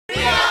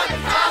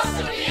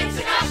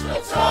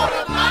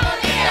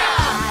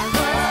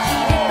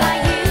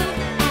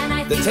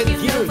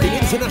10th year of the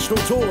international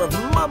tour of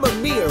Mamma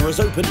Mia has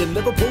opened in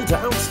Liverpool to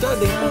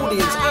outstanding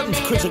audience and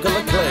critical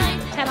acclaim.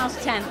 10 out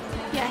of 10.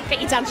 Yeah,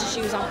 get your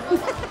dancing shoes on.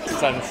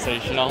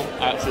 Sensational.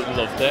 I absolutely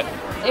loved it.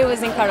 It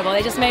was incredible.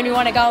 They just made me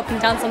want to go up and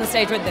dance on the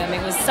stage with them.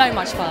 It was so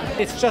much fun.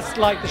 It's just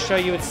like the show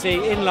you would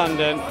see in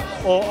London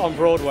or on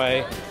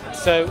Broadway,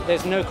 so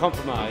there's no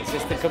compromise.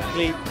 It's the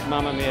complete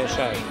Mamma Mia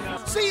show.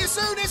 See you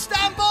soon,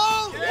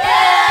 Istanbul!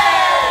 Yeah!